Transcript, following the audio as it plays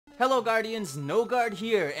Hello Guardians, Noegard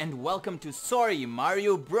here, and welcome to Sorry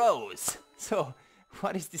Mario Bros. So,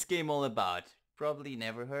 what is this game all about? Probably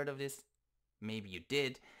never heard of this. Maybe you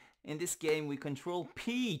did. In this game we control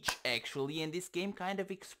Peach actually, and this game kind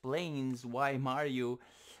of explains why Mario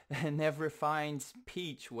never finds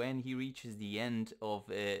Peach when he reaches the end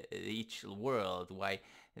of each world. Why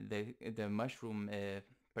the mushroom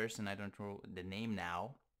person, I don't know the name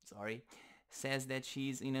now, sorry, says that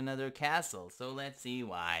she's in another castle. So let's see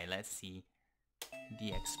why. Let's see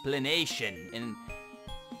the explanation. And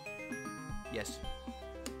yes,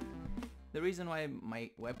 the reason why my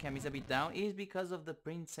webcam is a bit down is because of the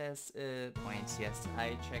princess points. Yes,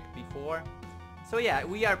 I checked before. So yeah,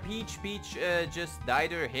 we are Peach. Peach just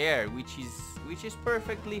dyed her hair, which is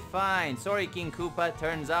perfectly fine. Sorry, King Koopa.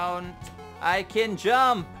 Turns out I can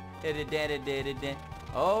jump.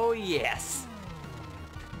 Oh yes.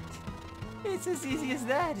 It's as easy as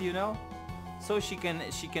that, you know. So she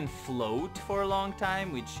can float for a long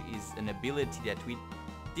time, which is an ability that we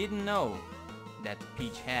didn't know that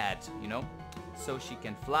Peach had, you know. So she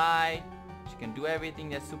can fly, she can do everything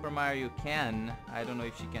that Super Mario can. I don't know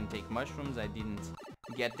if she can take mushrooms, I didn't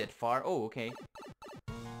get that far. Oh, okay.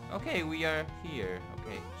 Okay, we are here.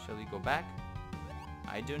 Okay, shall we go back?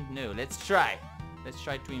 I don't know. Let's try. Let's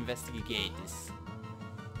try to investigate this.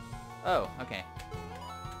 Oh, okay.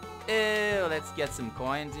 Let's get some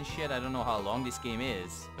coins and shit. I don't know how long this game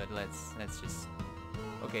is, but let's just...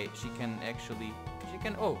 Okay, she can...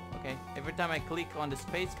 Oh, okay. Every time I click on the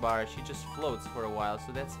space bar, she just floats for a while,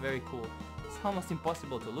 so that's very cool. It's almost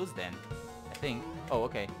impossible to lose then, I think. Oh,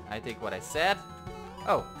 okay. I take what I said.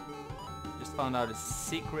 Oh, just found out a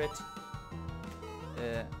secret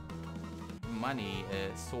money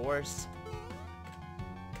source.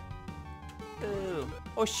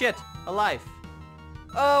 Oh shit, a life.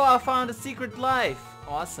 Oh, I found a secret life.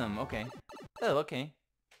 Awesome, okay. Oh, okay.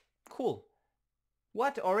 Cool.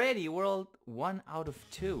 What already? World 1 out of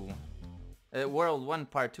 2. World 1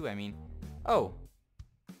 part 2, I mean. Oh.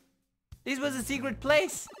 This was a secret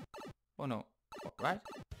place? Oh no. Right?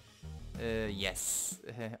 Yes.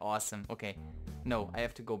 Awesome, okay. No, I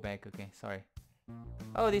have to go back, okay, sorry.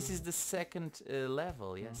 Oh, this is the second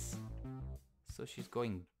level, yes. So she's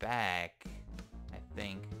going back, I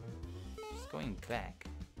think. She's going back.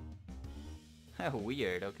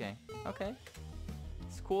 Weird, okay. Okay.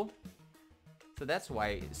 It's cool. So that's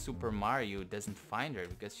why Super Mario doesn't find her,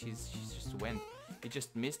 because she just went. He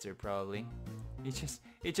just missed her probably.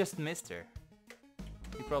 He just missed her.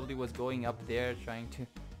 He probably was going up there trying to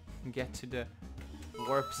get to the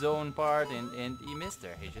warp zone part and he missed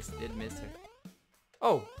her. He just did miss her.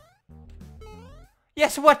 Oh.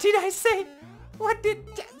 Yes, what did I say? What did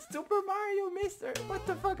Super Mario miss her? What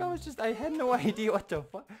the fuck? I had no idea what the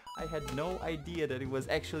fuck. I had no idea that it was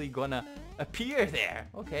actually gonna appear there.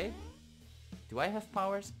 Okay. Do I have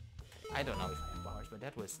powers? I don't know if I have powers, but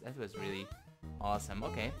that was really awesome.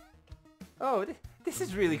 Okay. Oh, this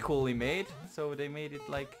is really coolly made. So they made it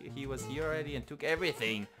like he was here already and took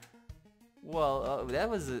everything. Well, that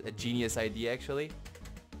was a genius idea actually.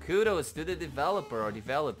 Kudos to the developer or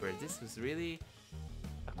developers. This was really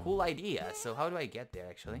a cool idea. So how do I get there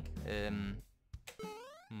actually?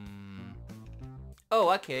 Oh,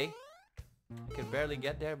 okay. I can barely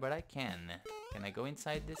get there, but I can. Can I go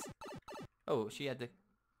inside this? Oh, she had the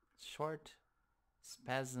short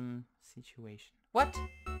spasm situation. What?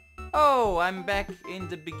 Oh, I'm back in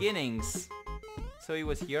the beginnings. So he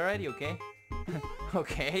was here already, okay?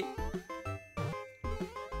 Okay.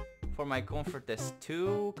 For my comfort, there's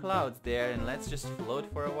 2 clouds there, and let's just float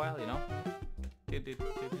for a while, you know?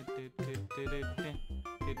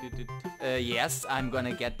 Yes, I'm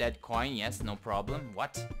gonna get that coin, yes, no problem.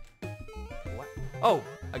 What? What? Oh,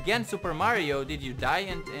 again Super Mario, did you die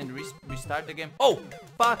and restart the game? Oh,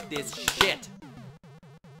 fuck this shit!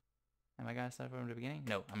 Am I gonna start from the beginning?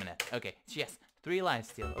 No, I'm gonna. Okay, yes, 3 lives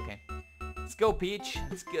still, okay. Let's go Peach,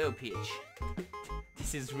 let's go Peach.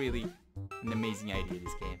 This is really an amazing idea,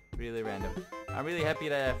 this game. Really random. I'm really happy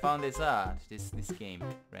that I found this game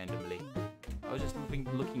randomly. I was just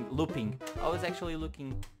looping. I was actually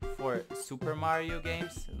looking for Super Mario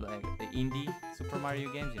games, like the indie Super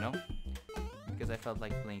Mario games, you know? Because I felt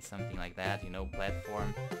like playing something like that, you know,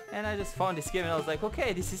 platform. And I just found this game and I was like,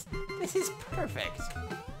 okay, this is perfect.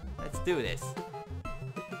 Let's do this.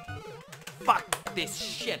 Fuck this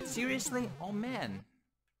shit, seriously? Oh man.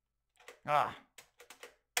 Ah.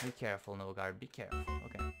 Be careful, Noegard, be careful.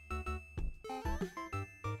 Okay.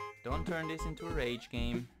 Don't turn this into a rage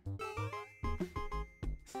game.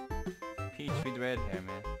 Peach with red hair,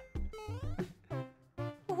 man.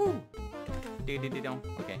 Woohoo!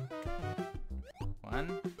 Okay.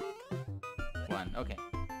 One. Okay.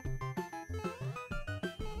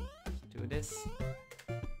 this.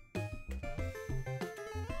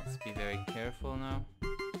 Let's be very careful now.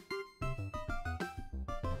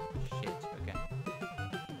 Shit, okay.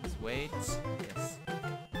 Let's wait. Yes.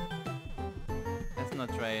 Let's not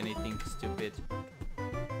try anything stupid.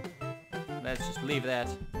 Let's just leave that.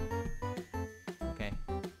 Okay.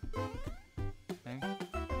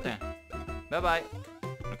 Okay. Bye-bye.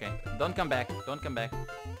 Okay, don't come back. Don't come back.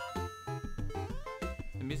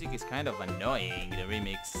 The music is kind of annoying, the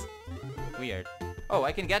remix. Weird. Oh,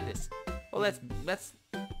 I can get this. Oh, let's...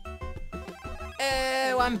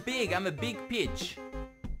 Oh, I'm big. I'm a big peach.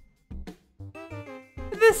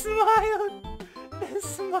 The smile! The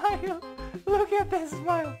smile! Look at that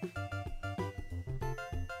smile!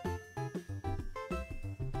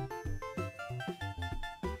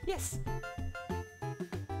 Yes!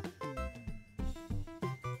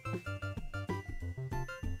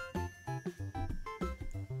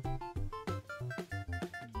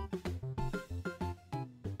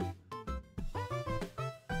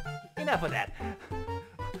 Enough of that!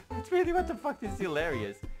 It's really, what the fuck, this is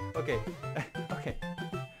hilarious. Okay, okay.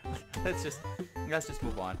 Let's just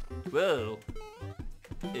move on. Whoa!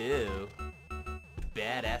 Ew.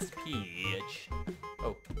 Badass peach.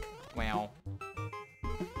 Oh, wow.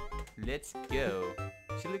 Let's go.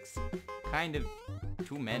 She looks kind of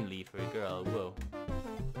too manly for a girl. Whoa.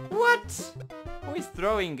 What? Who is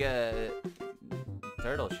throwing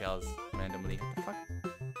turtle shells randomly? What the fuck?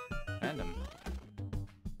 Random.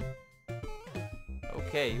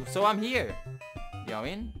 Okay, so I'm here. Did I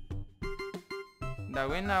win? Did I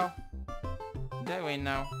win now? Did I win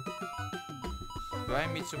now? Do I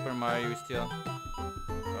meet Super Mario still?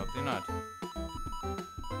 Probably not.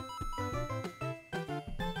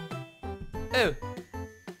 Oh!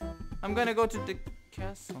 I'm gonna go to the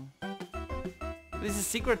castle. This is a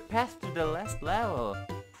secret path to the last level.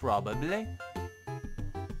 Probably.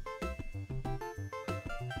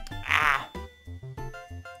 Ah!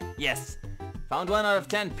 Yes! Found 1 out of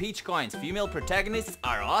 10 peach coins. Female protagonists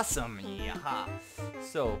are awesome. Yaha.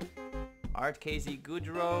 So, Art Casey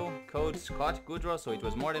Goodrow, code Scott Goodrow, so it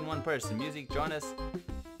was more than one person. Music Jonas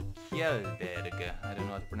Kjellberg. I don't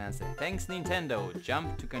know how to pronounce it. Thanks Nintendo.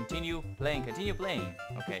 Jump to continue playing. Continue playing.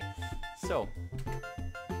 Okay. So.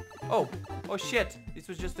 Oh. Oh shit. This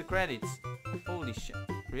was just the credits. Holy shit.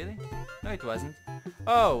 Really? No, it wasn't.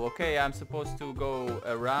 Oh, okay. I'm supposed to go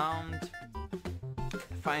around,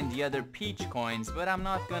 find the other peach coins, but I'm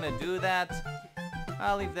not gonna do that.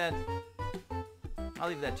 I'll leave that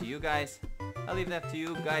to you guys. I'll leave that to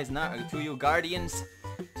you guys, not to you guardians,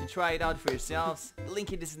 to try it out for yourselves. The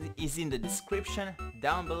link is in the description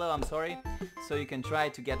down below. I'm sorry, so you can try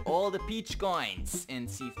to get all the peach coins and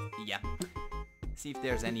see if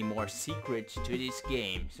there's any more secrets to this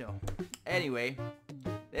game. So anyway,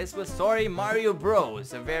 this was Sorry Mario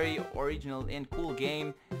Bros, a very original and cool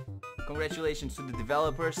game. Congratulations to the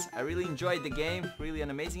developers. I really enjoyed the game. Really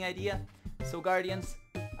an amazing idea. So Guardians,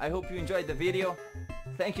 I hope you enjoyed the video.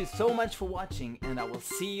 Thank you so much for watching, and I will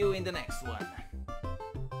see you in the next one.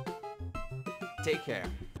 Take care.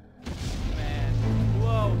 Man,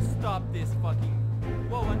 whoa, stop this fucking...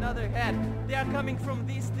 Whoa, another head. They are coming from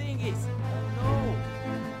these thingies. Oh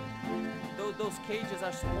no. Those cages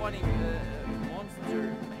are spawning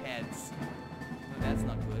monster heads. No, that's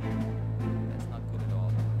not good. That's not good at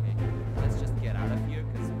all. Okay, let's just get out of here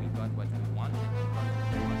because we got what we wanted.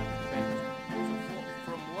 So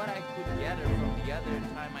from what I could gather from the other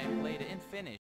time I played